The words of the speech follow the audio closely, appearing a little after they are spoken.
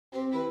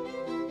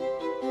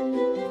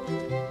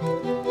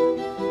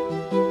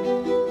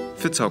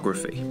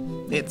photography.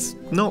 It's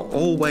not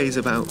always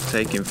about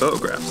taking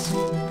photographs.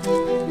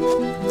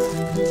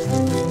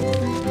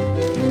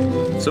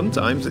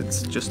 Sometimes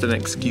it's just an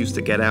excuse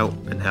to get out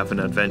and have an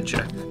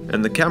adventure.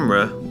 And the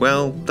camera,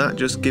 well, that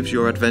just gives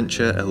your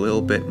adventure a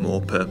little bit more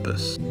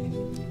purpose.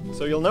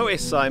 So you'll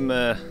notice I'm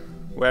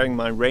wearing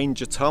my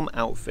Ranger Tom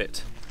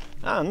outfit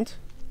and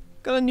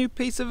got a new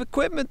piece of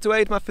equipment to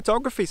aid my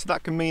photography, so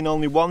that can mean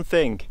only one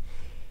thing: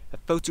 a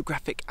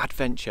photographic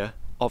adventure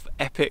of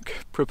epic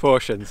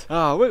proportions.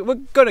 We're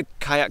gonna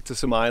kayak to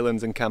some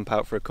islands and camp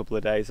out for a couple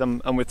of days.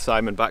 I'm with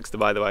Simon Baxter,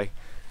 by the way,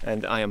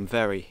 and I am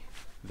very,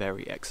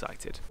 very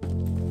excited.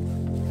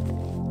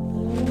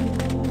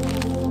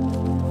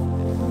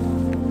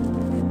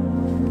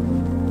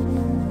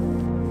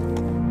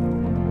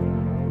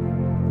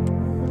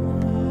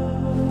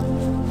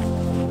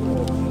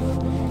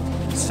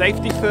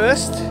 Safety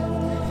first,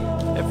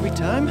 every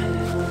time.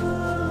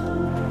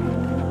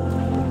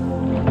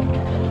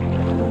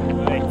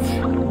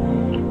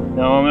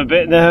 Now I'm a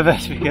bit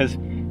nervous because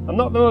I'm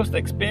not the most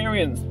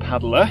experienced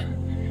paddler,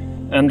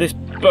 and this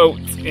boat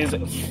is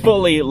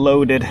fully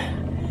loaded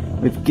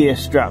with gear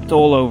strapped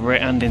all over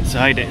it and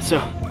inside it, so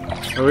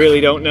I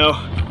really don't know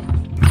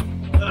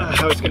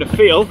how it's going to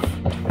feel,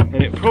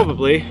 and it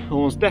probably,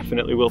 almost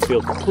definitely will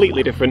feel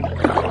completely different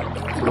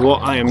to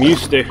what I am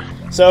used to.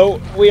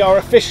 So we are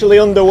officially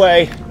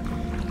underway,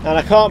 and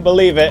I can't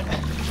believe it.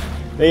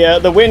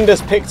 The wind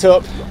has picked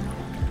up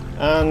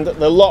and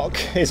the lock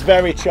is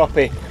very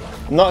choppy.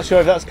 I'm not sure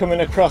if that's coming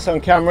across on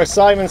camera.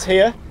 Simon's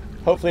here,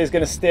 hopefully he's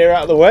going to steer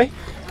out of the way.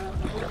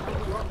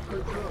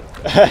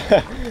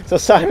 So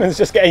Simon's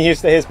just getting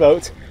used to his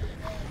boat.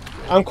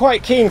 I'm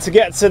quite keen to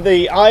get to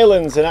the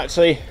islands and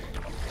actually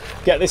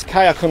get this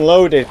kayak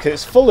unloaded because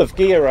it's full of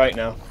gear right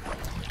now.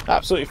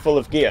 Absolutely full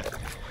of gear.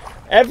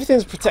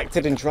 Everything's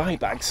protected in dry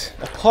bags,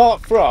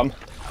 apart from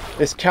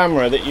this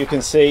camera that you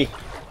can see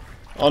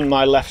on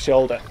my left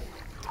shoulder.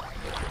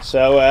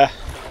 So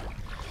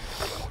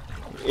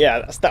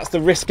yeah, that's the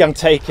risk I'm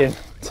taking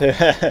to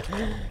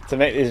to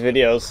make these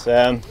videos.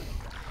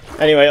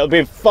 Anyway, it'll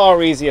be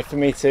far easier for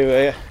me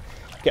to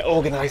get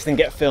organised and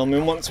get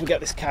filming once we get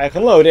this kayak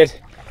unloaded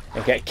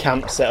and get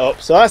camp set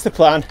up. So that's the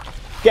plan: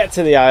 get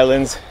to the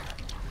islands,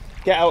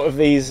 get out of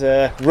these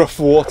rough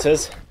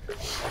waters,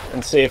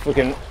 and see if we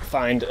can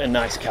find a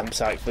nice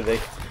campsite for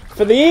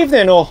the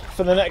evening, or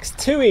for the next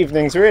 2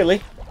 evenings really.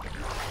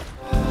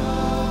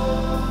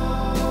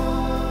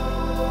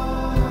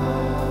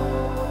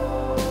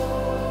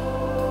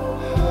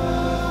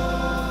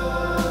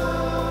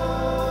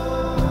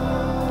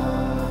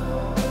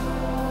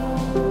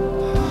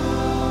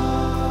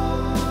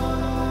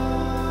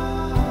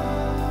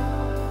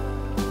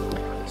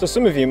 So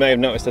some of you may have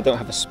noticed I don't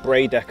have a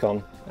spray deck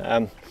on.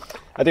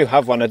 I do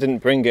have one. I didn't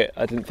bring it.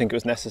 I didn't think it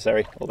was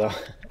necessary, although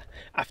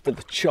after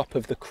the chop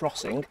of the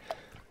crossing,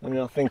 I'm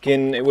now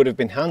thinking it would have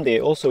been handy.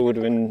 It also would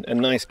have been a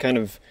nice kind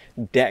of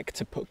deck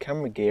to put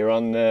camera gear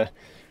on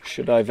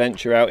should I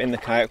venture out in the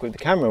kayak with the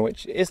camera,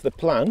 which is the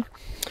plan.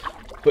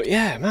 But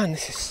yeah, man,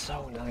 this is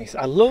so nice.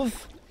 I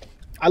love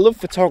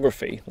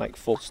photography, like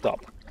full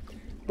stop.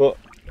 But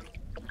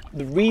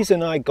the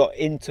reason I got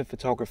into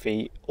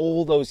photography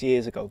all those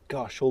years ago,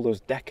 gosh, all those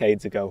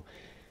decades ago,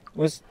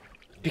 was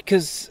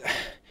because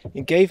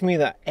it gave me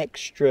that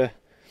extra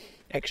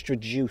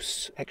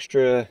juice,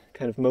 extra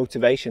kind of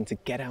motivation to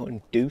get out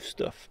and do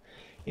stuff.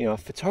 You know,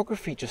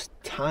 photography just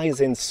ties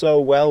in so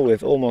well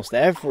with almost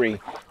every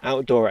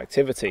outdoor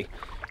activity.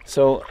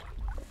 So,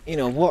 you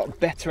know, what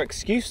better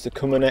excuse to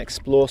come and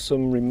explore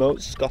some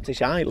remote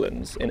Scottish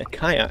islands in a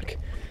kayak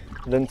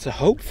than to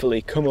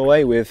hopefully come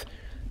away with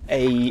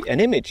an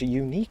image, a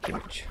unique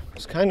image.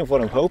 It's kind of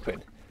what I'm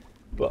hoping.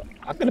 But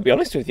I'm going to be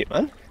honest with you,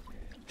 man.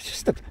 It's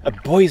just a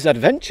boy's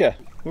adventure.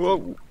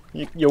 Whoa.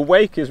 Your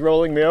wake is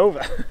rolling me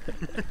over.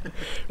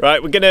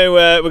 Right, we're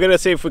gonna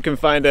see if we can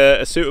find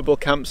a suitable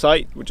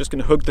campsite. We're just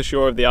gonna hug the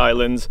shore of the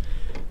islands,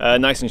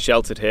 nice and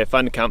sheltered here.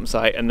 Find a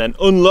campsite and then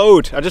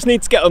unload. I just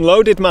need to get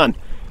unloaded, man.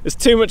 There's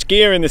too much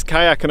gear in this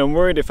kayak, and I'm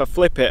worried if I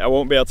flip it, I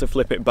won't be able to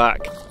flip it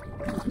back.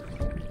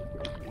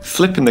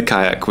 Flipping the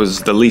kayak was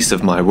the least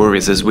of my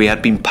worries, as we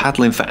had been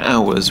paddling for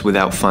hours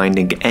without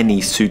finding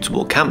any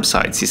suitable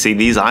campsites. You see,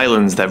 these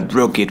islands, they're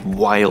rugged,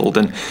 wild,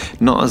 and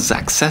not as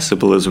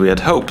accessible as we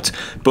had hoped.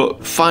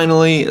 But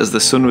finally, as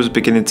the sun was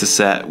beginning to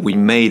set, we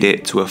made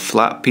it to a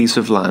flat piece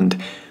of land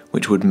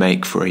which would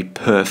make for a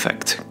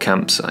perfect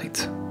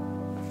campsite.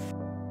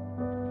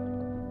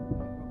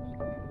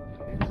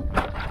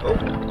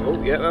 Oh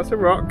yeah, that's a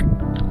rock.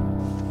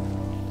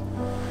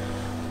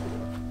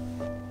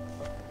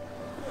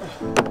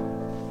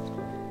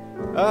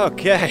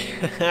 Okay,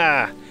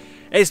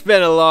 it's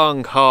been a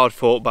long,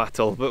 hard-fought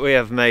battle, but we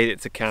have made it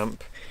to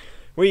camp.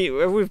 We've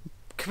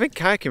been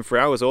kayaking for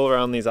hours all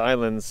around these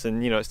islands,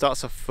 and you know, it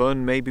starts off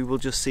fun. Maybe we'll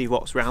just see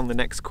what's round the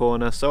next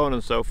corner, so on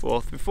and so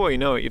forth. Before you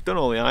know it, you've done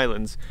all the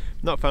islands,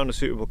 not found a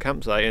suitable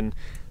campsite, and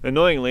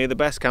annoyingly, the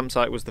best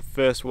campsite was the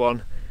first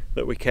one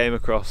that we came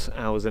across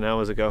hours and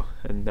hours ago,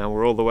 and now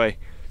we're all the way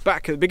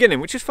back at the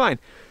beginning, which is fine.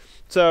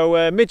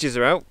 So midges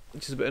are out,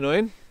 which is a bit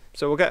annoying.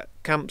 so we'll get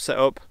camp set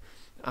up.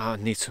 I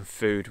need some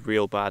food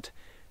real bad,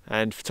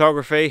 and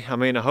photography, I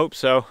mean, I hope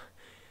so.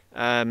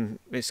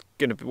 It's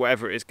gonna be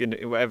whatever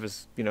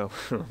whatever's, you know,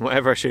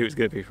 whatever I shoot is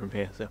gonna be from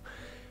here. So,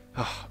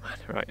 oh man,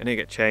 right, I need to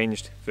get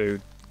changed,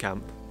 food,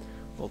 camp,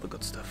 all the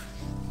good stuff.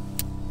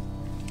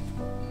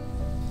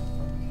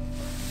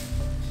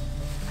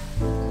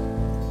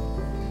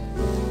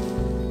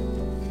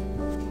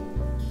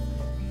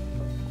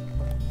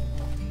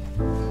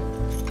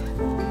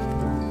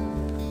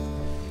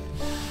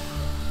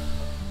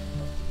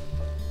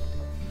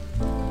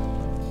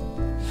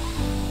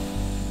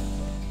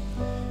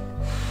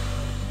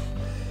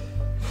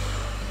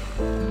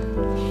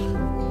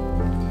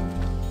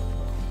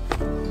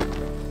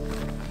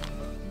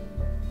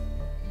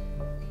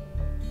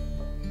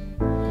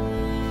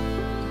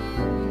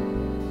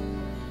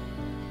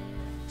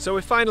 So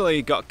we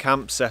finally got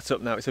camp set up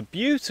now. It's a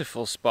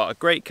beautiful spot, a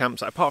great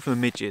campsite, apart from the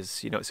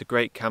midges, you know, it's a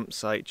great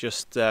campsite,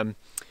 just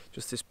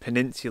this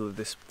peninsula,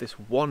 this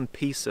one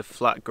piece of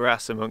flat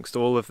grass amongst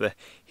all of the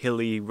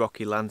hilly,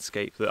 rocky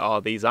landscape that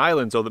are these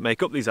islands, or that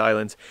make up these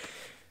islands.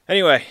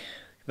 Anyway,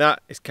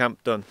 that is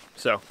camp done.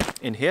 So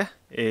in here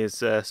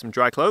is some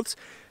dry clothes,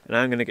 and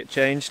I'm gonna get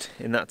changed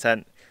in that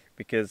tent,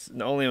 because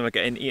not only am I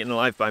getting eaten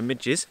alive by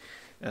midges,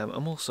 I've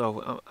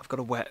got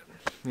a wet,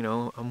 you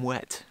know, I'm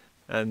wet,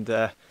 and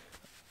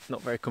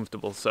not very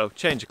comfortable. So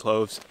change of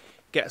clothes,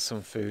 get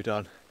some food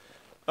on.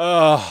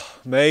 Oh,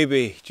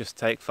 maybe just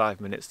take 5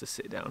 minutes to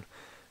sit down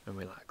and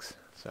relax.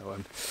 So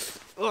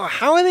oh,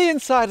 how are the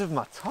inside of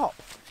my top?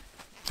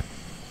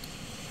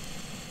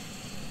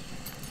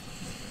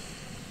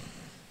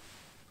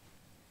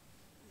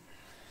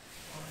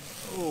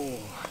 Oh,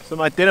 so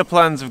my dinner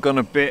plans have gone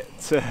a bit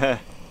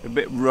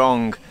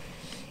wrong.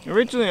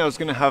 Originally I was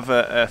going to have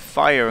a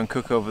fire and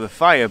cook over the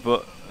fire,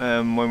 but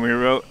when we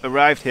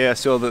arrived here I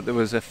saw that there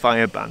was a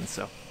fire ban,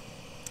 so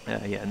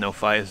yeah, no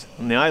fires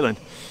on the island.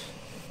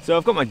 So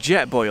I've got my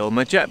jet boil.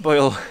 My jet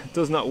boil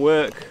does not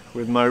work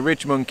with my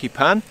𝐓𝐴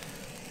pan,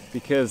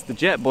 because the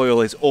jet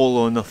boil is all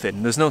or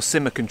nothing. There's no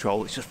simmer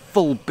control, it's just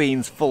full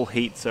beans, full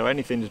heat, so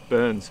anything just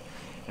burns.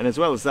 And as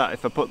well as that,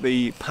 if I put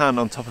the pan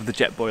on top of the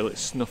jet boil, it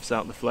snuffs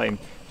out the flame.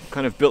 I've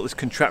kind of built this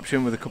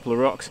contraption with a couple of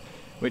rocks,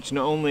 which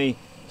not only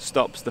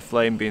stops the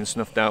flame being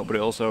snuffed out, but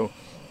it also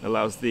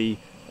allows the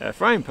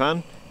frying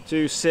pan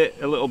to sit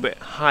a little bit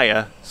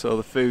higher so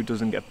the food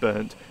doesn't get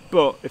burnt.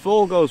 But if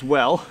all goes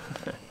well,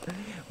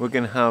 we're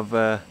going to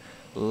have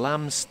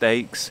lamb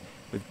steaks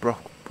with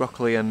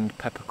broccoli and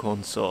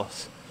peppercorn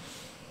sauce.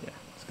 Yeah,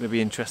 it's going to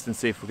be interesting to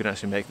see if we can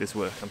actually make this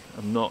work.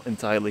 I'm not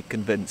entirely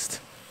convinced.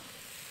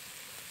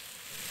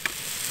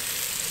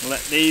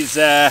 Let these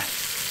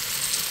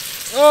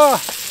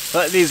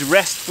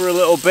rest for a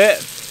little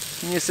bit.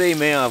 Can you see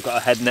me? I've got a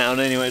head net on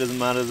anyway, it doesn't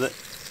matter, does it?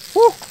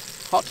 Woo!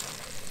 Hot.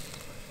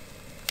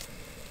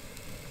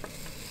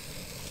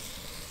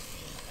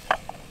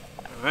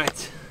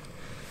 Alright,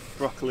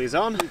 broccoli's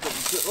on.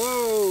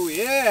 Oh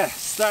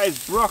yes, that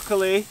is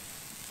broccoli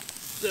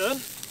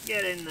done.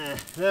 Get in there.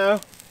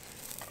 Now,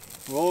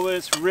 all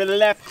that's really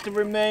left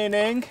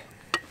remaining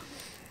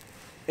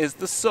is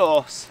the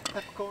sauce.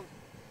 Peppercorn.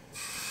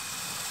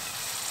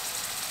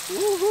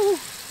 Woohoo!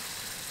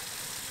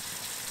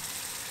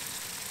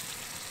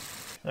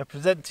 I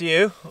present to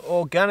you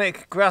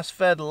organic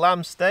grass-fed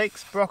lamb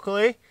steaks,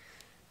 broccoli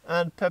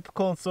and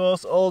peppercorn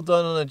sauce, all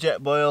done on a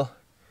jet boil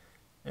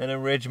in a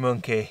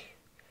𝐓𝐴.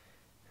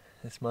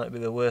 This might be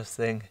the worst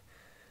thing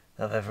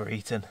I've ever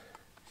eaten.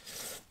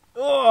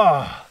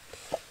 Oh,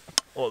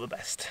 all the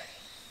best.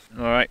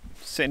 Alright,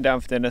 sitting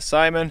down for dinner.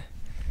 Simon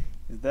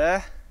is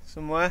there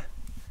somewhere.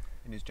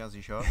 In his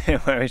jazzy shorts.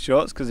 Wearing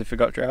shorts because he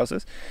forgot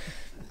trousers.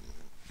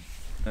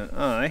 And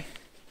I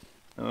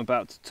am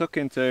about to tuck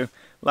into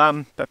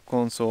lamb,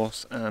 peppercorn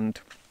sauce and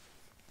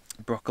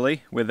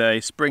broccoli with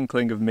a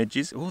sprinkling of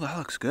midges. Oh, that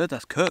looks good,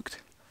 that's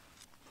cooked.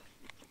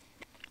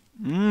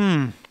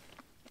 Mmm.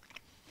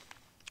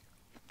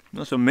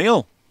 That's a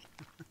meal.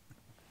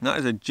 That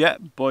is a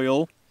jet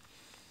boil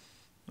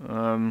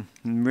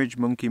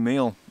𝐓𝐴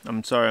meal.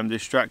 I'm sorry, I'm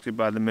distracted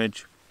by the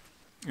midge.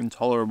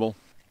 Intolerable.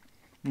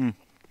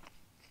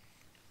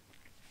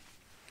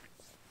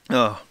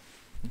 Oh,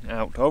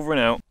 out, over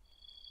and out.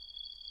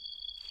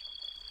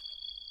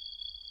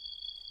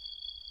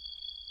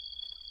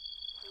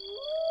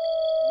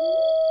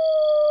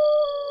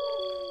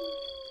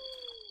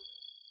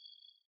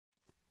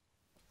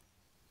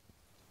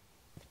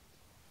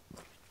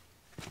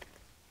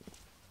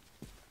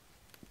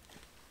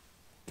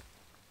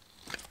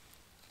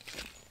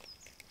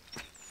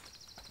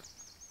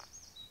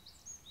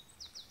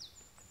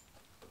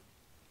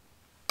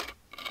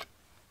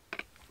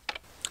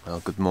 Well,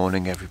 good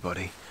morning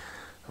everybody,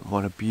 and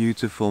what a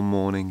beautiful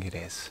morning it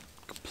is.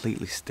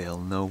 Completely still,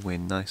 no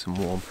wind, nice and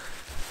warm.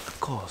 Of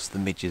course the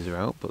midges are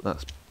out, but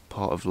that's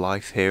part of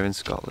life here in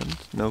Scotland,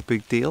 no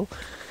big deal.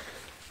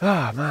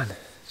 Ah man,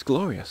 it's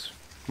glorious.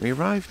 We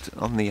arrived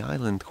on the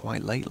island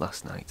quite late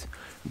last night,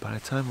 and by the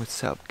time we'd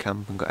set up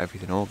camp and got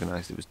everything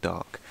organised it was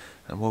dark.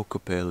 I woke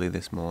up early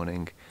this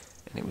morning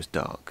and it was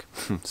dark,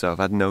 so I've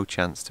had no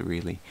chance to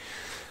really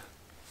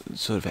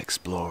sort of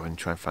explore and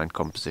try and find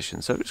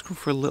composition. So just go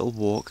for a little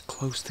walk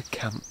close to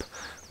camp,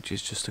 which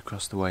is just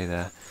across the way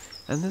there.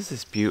 And there's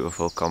this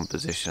beautiful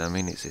composition. I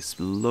mean, it's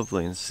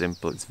lovely and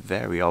simple. It's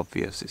very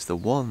obvious. It's the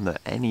one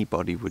that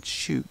anybody would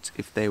shoot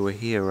if they were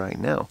here right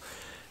now.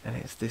 And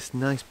it's this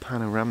nice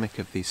panoramic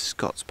of these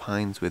Scots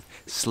pines with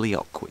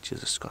𝐓𝐡𝐞, which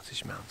is a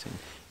Scottish mountain,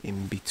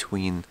 in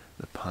between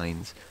the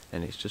pines.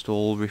 And it's just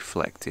all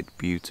reflected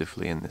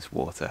beautifully in this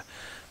water.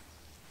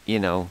 You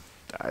know,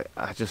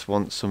 I just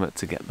want something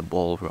to get the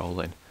ball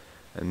rolling.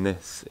 And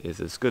this is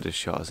as good a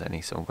shot as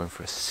any, so I'm going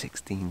for a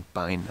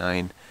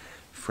 16:9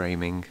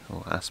 framing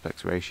or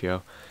aspect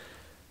ratio.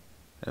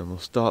 And we'll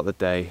start the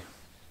day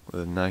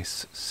with a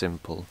nice,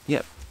 simple,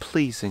 yet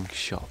pleasing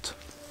shot.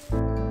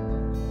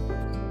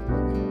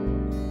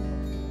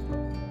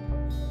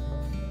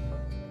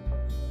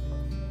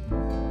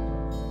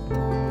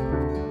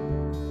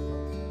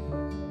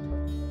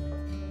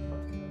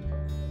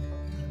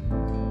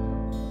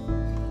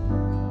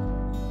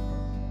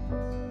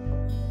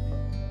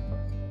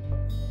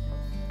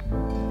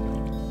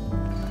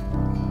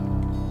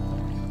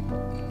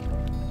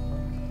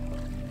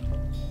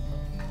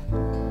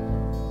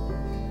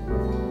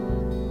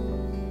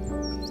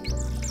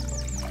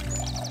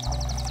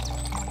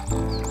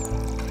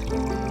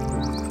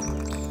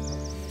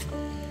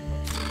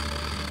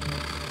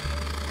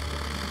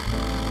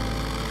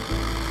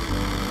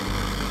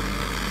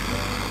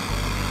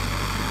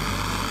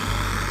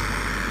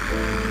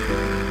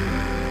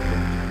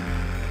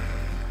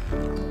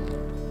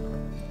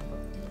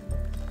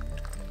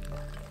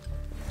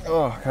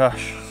 Oh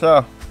gosh,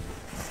 so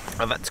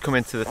I've had to come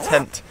into the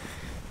tent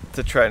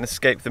to try and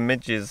escape the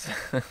midges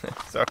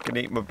so I can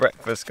eat my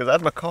breakfast, because I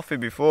had my coffee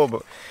before,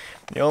 but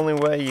the only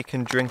way you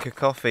can drink a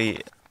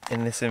coffee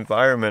in this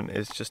environment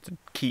is just to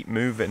keep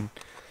moving.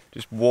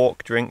 Just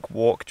walk, drink,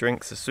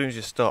 so as soon as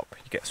you stop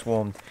you get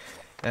swarmed.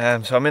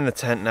 So I'm in the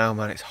tent now,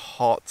 man. It's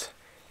hot,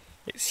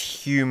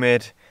 it's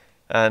humid,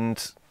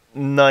 and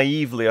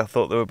naively I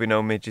thought there would be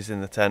no midges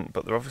in the tent,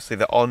 but they're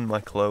on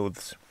my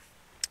clothes.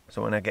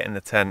 So when I get in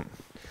the tent,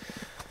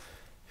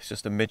 it's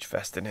just a midge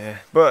fest in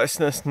here. But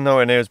it's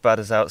nowhere near as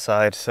bad as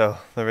outside, so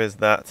there is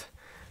that.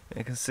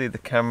 You can see the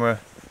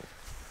camera.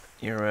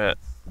 You're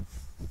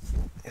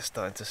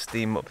starting to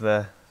steam up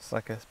there. It's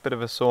like a bit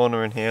of a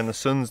sauna in here, and the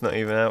sun's not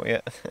even out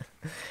yet.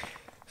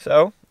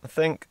 So I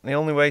think the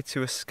only way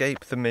to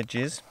escape the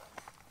midges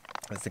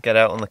is to get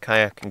out on the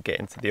kayak and get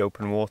into the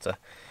open water.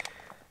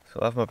 So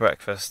I'll have my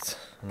breakfast,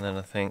 and then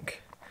I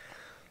think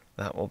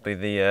that will be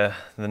the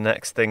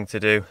next thing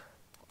to do.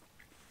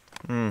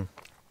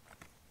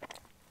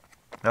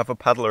 Have a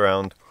paddle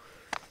around,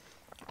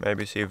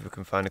 maybe see if we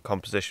can find a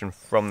composition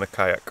from the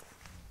kayak.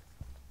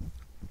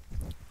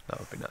 That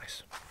would be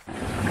nice.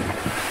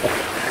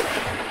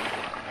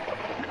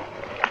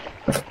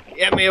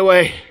 Get me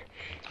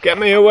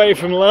away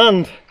from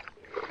land.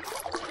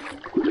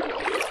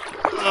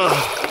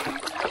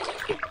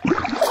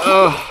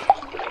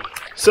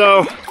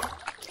 So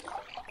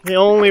the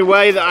only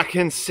way that I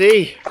can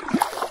see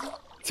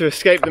to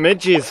escape the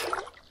midges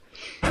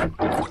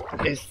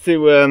is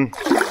to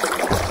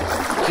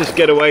just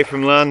get away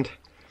from land.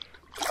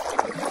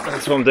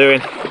 That's what I'm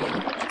doing.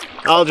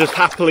 I'll just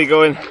happily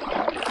go and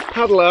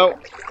paddle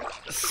out,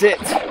 sit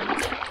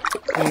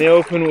in the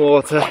open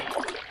water.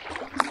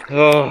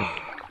 Oh,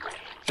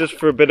 just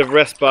for a bit of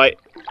respite.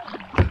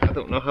 I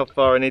don't know how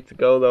far I need to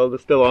go though, they're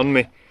still on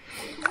me.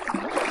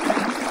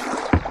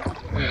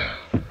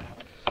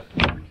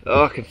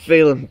 Oh, I can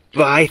feel them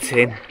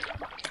biting.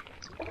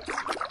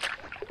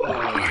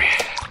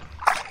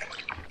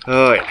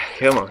 Oh yeah,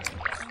 come on.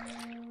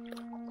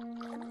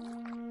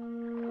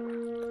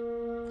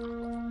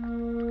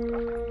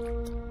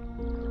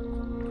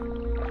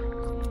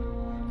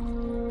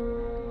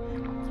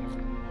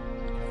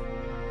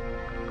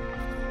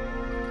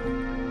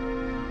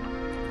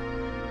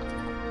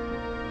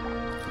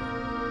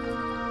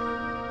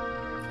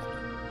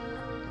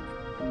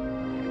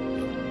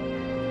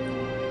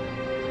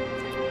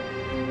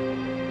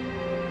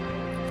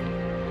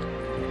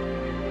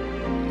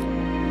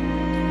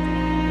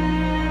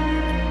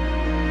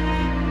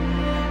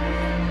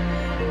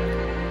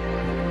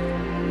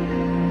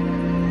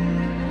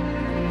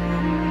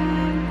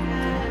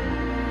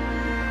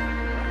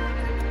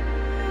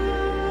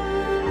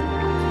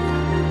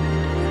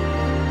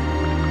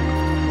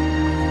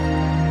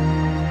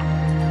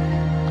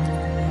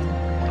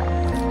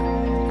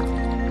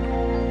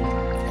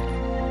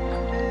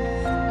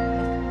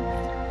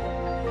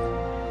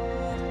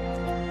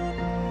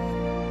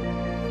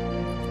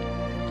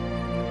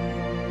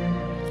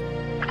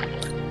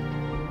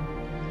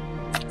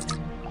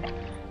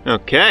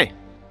 Okay,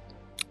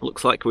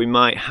 looks like we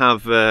might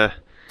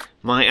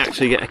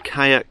actually get a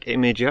kayak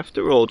image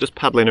after all, just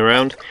paddling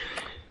around,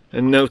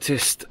 and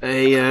noticed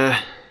a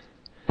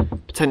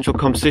potential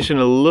composition,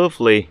 a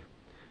lovely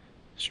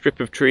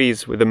strip of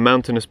trees with a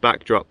mountainous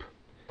backdrop.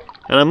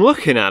 And I'm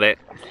looking at it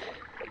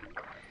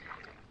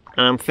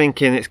and I'm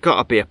thinking it's got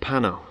to be a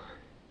pano,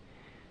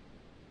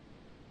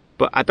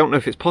 but I don't know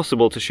if it's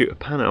possible to shoot a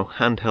pano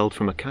handheld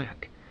from a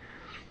kayak.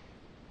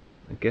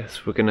 I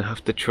guess we're gonna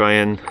have to try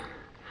and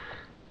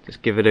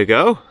just give it a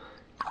go.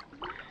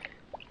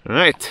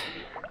 Alright,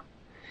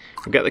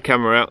 we'll get the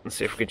camera out and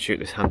see if we can shoot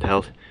this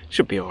handheld.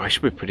 Should be alright,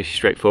 should be pretty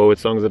straightforward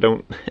as long as I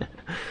don't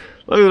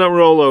as long as I don't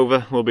roll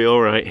over, we'll be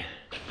alright.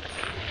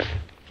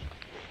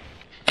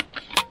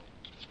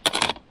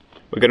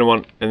 We're gonna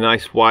want a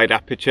nice wide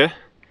aperture,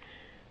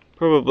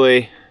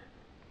 probably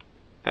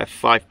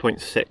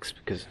f5.6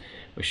 because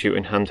we're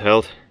shooting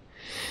handheld.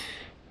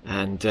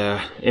 And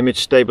image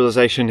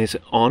stabilization is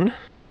on.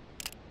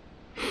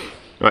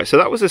 Right, so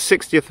that was a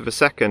 60th of a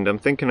second. I'm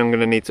thinking I'm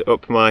going to need to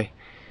up my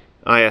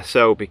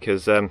ISO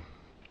because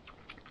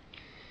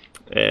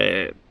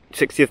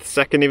 60th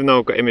second, even though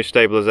I've got image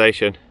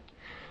stabilization,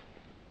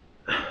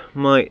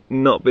 might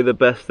not be the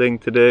best thing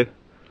to do.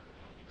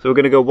 So we're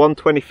going to go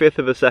 1/25th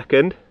of a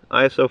second,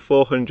 ISO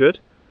 400,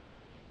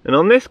 and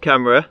on this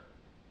camera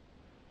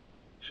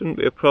shouldn't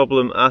be a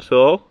problem at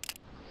all.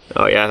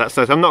 Oh yeah, that's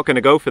nice. I'm not going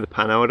to go for the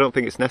pano, I don't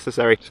think it's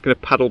necessary. Just going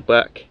to paddle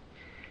back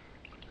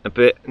a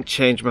bit and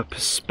change my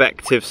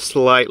perspective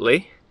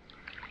slightly,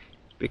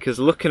 because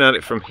looking at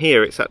it from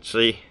here it's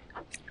actually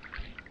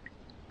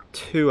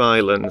 2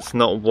 islands,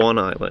 not 1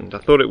 island. I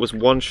thought it was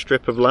 1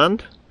 strip of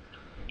land,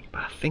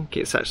 but I think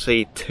it's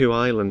actually 2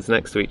 islands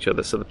next to each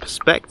other, so the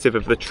perspective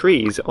of the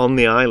trees on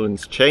the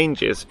islands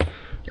changes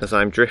as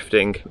I'm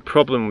drifting. The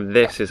problem with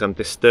this is I'm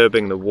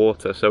disturbing the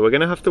water, so we're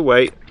going to have to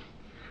wait,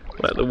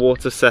 let the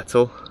water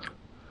settle,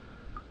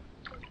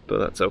 but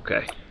that's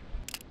okay.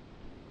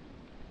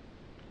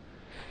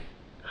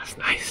 That's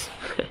nice.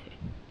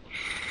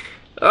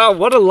 Oh,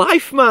 what a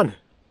life, man!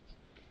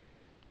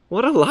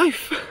 What a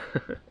life!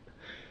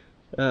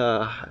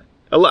 I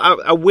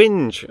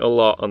whinge a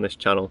lot on this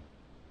channel.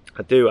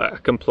 I do. I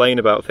complain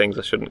about things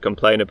I shouldn't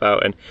complain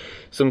about, and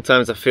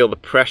sometimes I feel the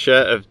pressure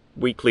of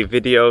weekly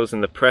videos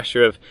and the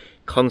pressure of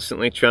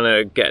constantly trying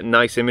to get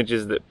nice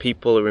images that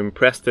people are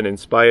impressed and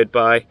inspired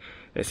by.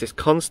 It's this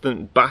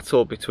constant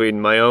battle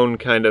between my own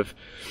kind of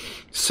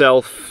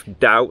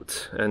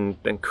self-doubt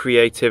and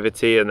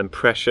creativity and then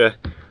pressure.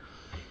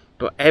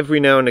 But every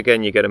now and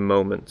again you get a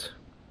moment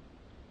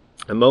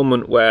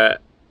where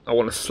I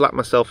want to slap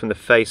myself in the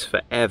face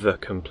for ever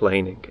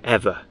complaining,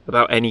 ever,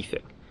 about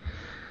anything.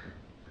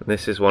 And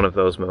this is one of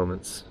those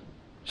moments.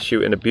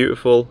 Shooting a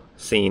beautiful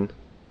scene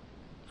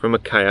from a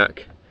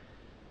kayak,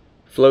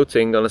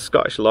 floating on a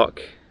Scottish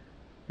loch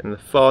in the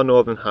far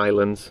northern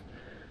Highlands.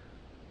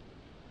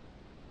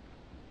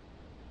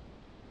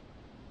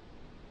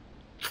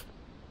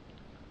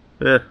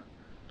 Yeah.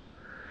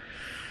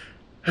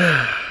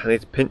 I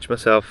need to pinch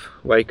myself,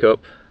 wake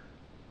up,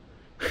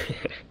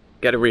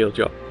 get a real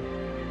job.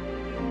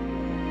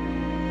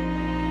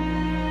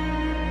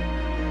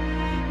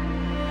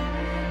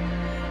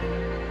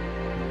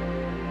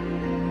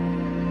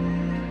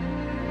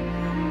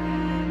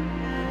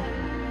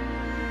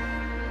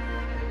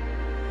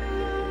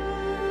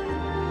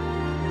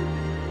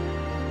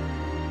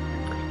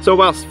 So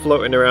whilst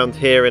floating around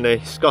here in a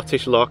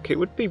Scottish loch, it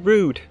would be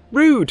rude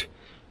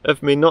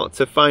of me not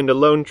to find a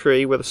lone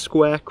tree with a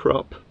square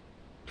crop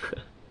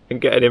and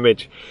get an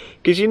image.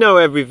 Because you know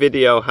every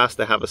video has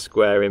to have a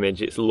square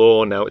image, it's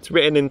law now, it's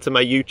written into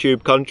my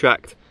YouTube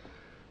contract.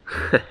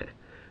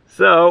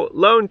 So,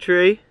 lone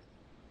tree,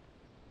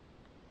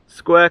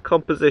 square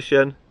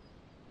composition.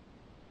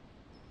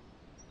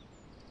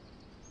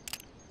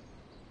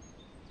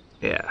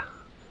 Yeah,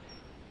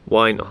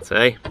 why not,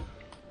 eh?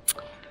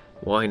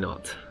 Why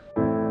not?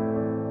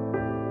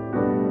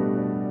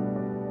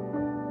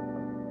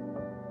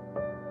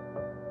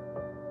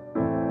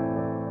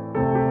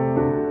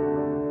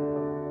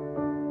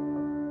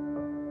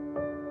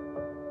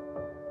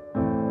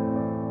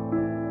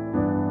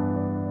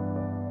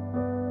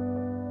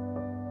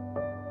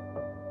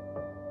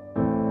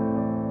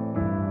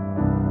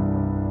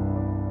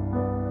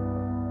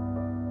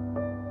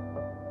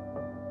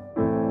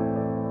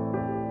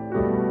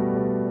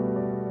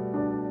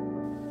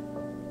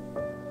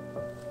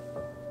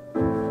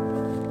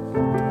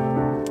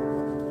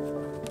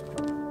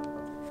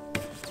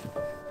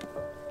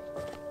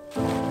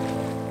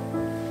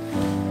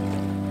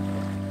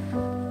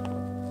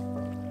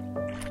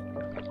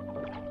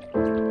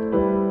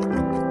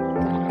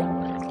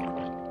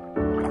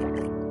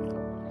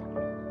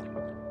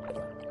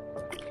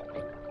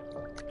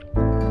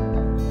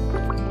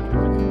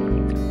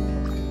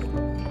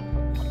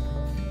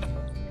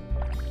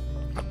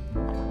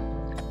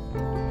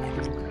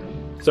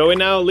 So we're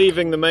now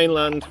leaving the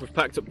mainland, we've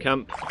packed up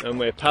camp and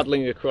we're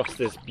paddling across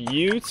this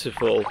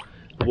beautiful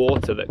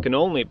water that can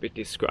only be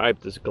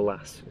described as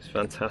glass. It's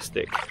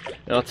fantastic.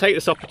 And I'll take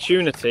this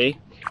opportunity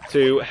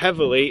to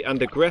heavily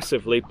and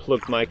aggressively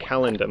plug my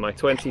calendar, my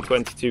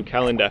 2022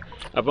 calendar.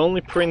 I've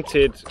only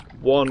printed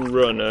 1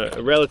 run,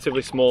 a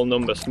relatively small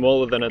number,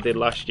 smaller than I did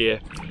last year,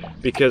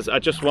 because I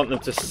just want them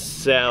to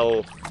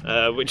sell,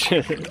 which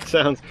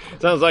sounds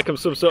like I'm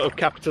some sort of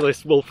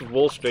capitalist Wolf of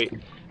Wall Street.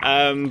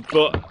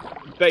 But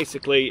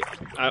basically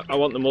I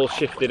want them all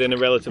shifted in a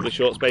relatively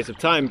short space of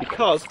time,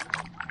 because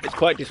it's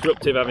quite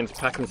disruptive having to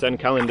pack and send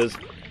calendars,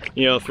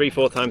 you know,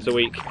 3-4 times a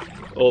week,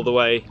 all the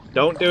way.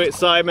 Don't do it,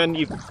 Simon.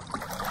 You...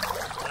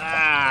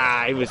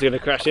 he was going to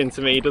crash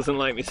into me. He doesn't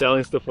like me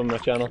selling stuff on my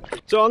channel.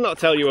 So I'll not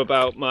tell you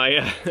about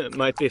my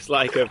my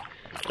dislike of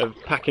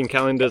packing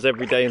calendars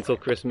every day until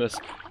Christmas,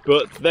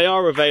 but they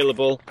are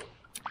available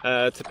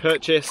to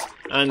purchase,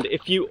 and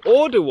if you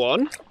order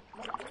one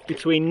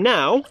between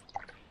now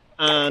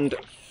and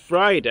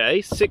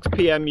Friday, 6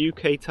 PM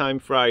UK time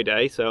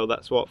Friday, so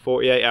that's what,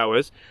 48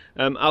 hours,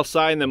 I'll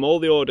sign them, all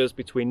the orders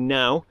between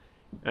now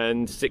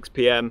and 6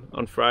 PM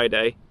on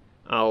Friday.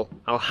 I'll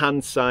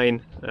hand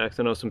sign, because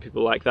I know some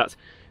people like that.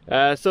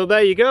 So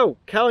there you go,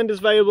 calendars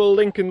available,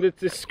 link in the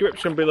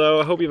description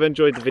below. I hope you've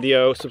enjoyed the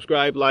video.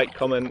 Subscribe, like,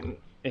 comment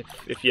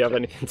if you have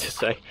anything to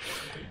say.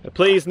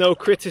 Please, no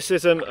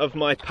criticism of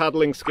my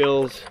paddling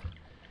skills.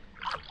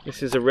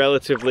 This is a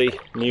relatively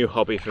new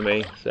hobby for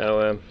me,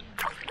 so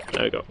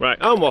there we go. Right,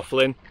 I'm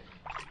waffling,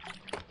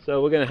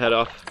 so we're going to head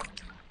off.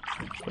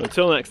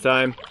 Until next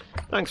time,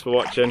 thanks for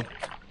watching,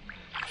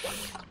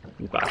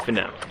 bye for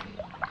now.